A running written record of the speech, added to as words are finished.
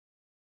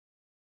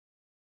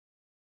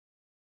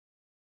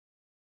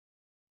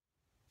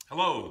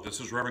Hello, this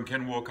is Reverend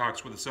Ken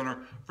Wilcox with the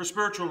Center for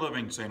Spiritual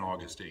Living, St.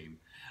 Augustine.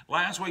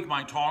 Last week,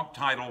 my talk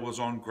title was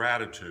on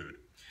gratitude.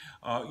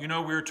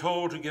 We're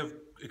told to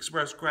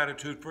express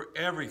gratitude for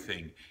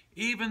everything,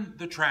 even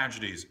the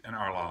tragedies in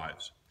our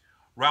lives.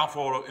 Ralph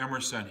Waldo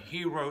Emerson,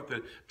 he wrote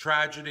that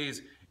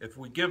tragedies, if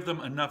we give them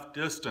enough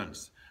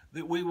distance,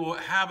 that we will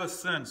have a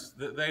sense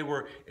that they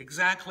were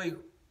exactly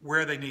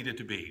where they needed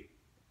to be.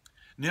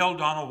 Neil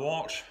Donald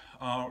Walsh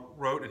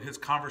wrote in his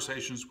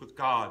Conversations with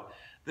God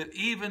that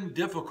even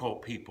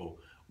difficult people,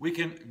 we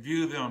can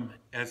view them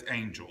as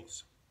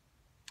angels.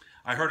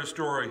 I heard a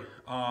story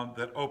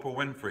that Oprah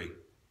Winfrey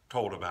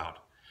told about.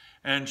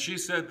 And she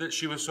said that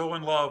she was so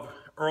in love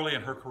early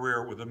in her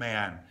career with a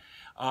man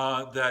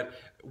that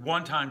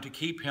one time, to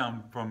keep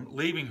him from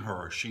leaving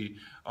her, she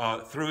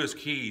threw his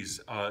keys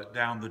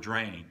down the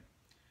drain.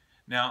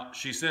 Now,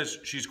 she says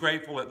she's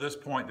grateful at this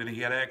point that he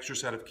had an extra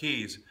set of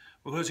keys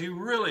because he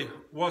really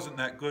wasn't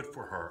that good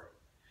for her.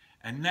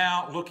 And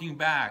now, looking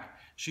back,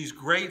 she's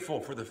grateful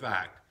for the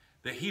fact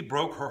that he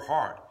broke her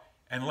heart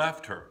and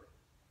left her.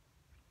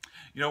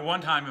 You know,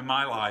 one time in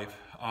my life,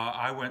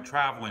 I went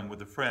traveling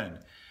with a friend.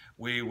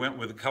 We went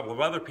with a couple of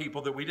other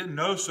people that we didn't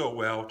know so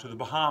well to the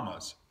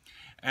Bahamas.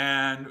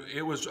 And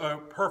it was a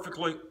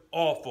perfectly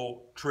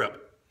awful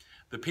trip.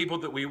 The people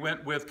that we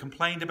went with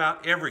complained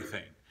about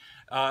everything.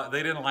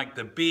 They didn't like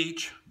the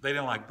beach, they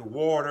didn't like the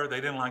water, they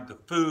didn't like the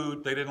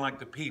food, they didn't like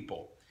the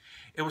people.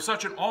 It was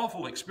such an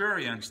awful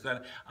experience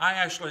that I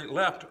actually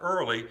left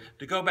early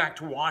to go back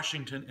to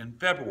Washington in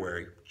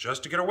February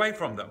just to get away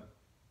from them.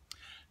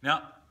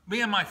 Now, me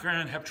and my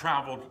friend have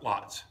traveled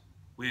lots.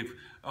 We've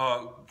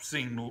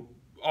seen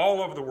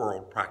all over the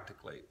world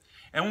practically.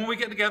 And when we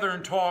get together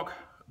and talk,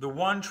 the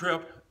one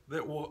trip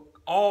that will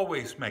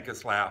always make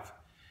us laugh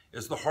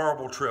is the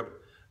horrible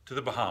trip to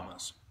the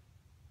Bahamas.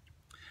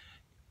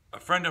 A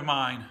friend of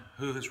mine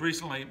who has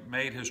recently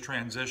made his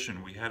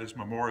transition, we had his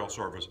memorial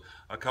service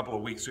a couple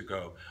of weeks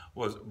ago,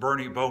 was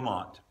Bernie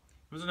Beaumont.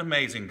 He was an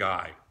amazing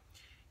guy.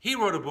 He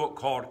wrote a book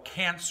called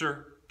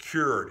Cancer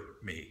Cured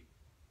Me.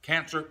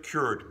 Cancer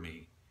Cured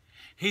Me.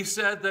 He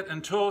said that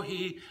until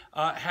he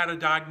had a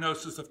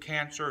diagnosis of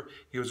cancer,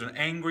 he was an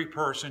angry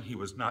person, he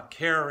was not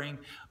caring,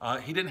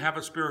 he didn't have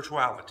a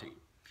spirituality.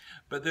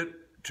 But that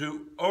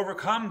to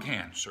overcome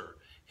cancer,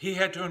 he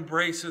had to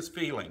embrace his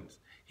feelings.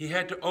 He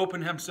had to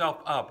open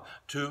himself up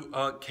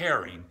to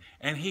caring,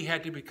 and he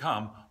had to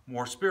become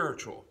more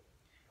spiritual.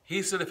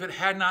 He said if it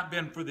had not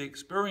been for the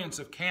experience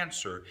of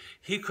cancer,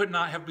 he could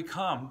not have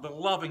become the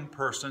loving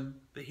person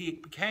that he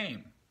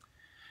became.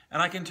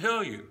 And I can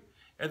tell you,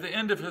 at the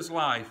end of his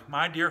life,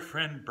 my dear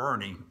friend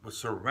Bernie was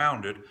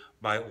surrounded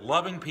by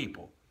loving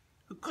people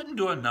who couldn't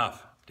do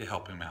enough to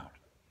help him out.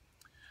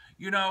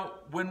 You know,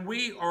 when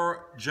we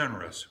are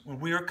generous, when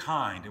we are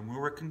kind, and when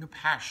we're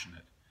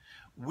compassionate,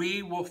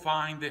 we will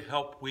find the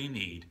help we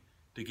need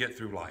to get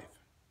through life.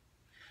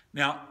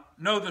 Now,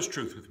 know this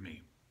truth with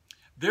me.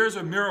 There's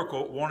a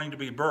miracle wanting to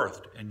be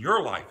birthed in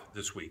your life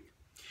this week.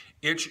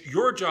 It's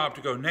your job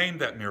to go name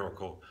that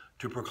miracle,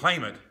 to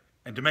proclaim it,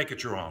 and to make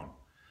it your own.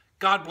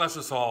 God bless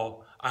us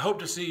all. I hope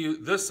to see you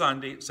this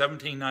Sunday,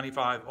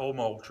 1795 Old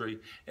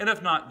Moultrie, and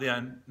if not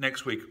then,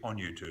 next week on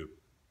YouTube.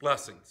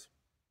 Blessings.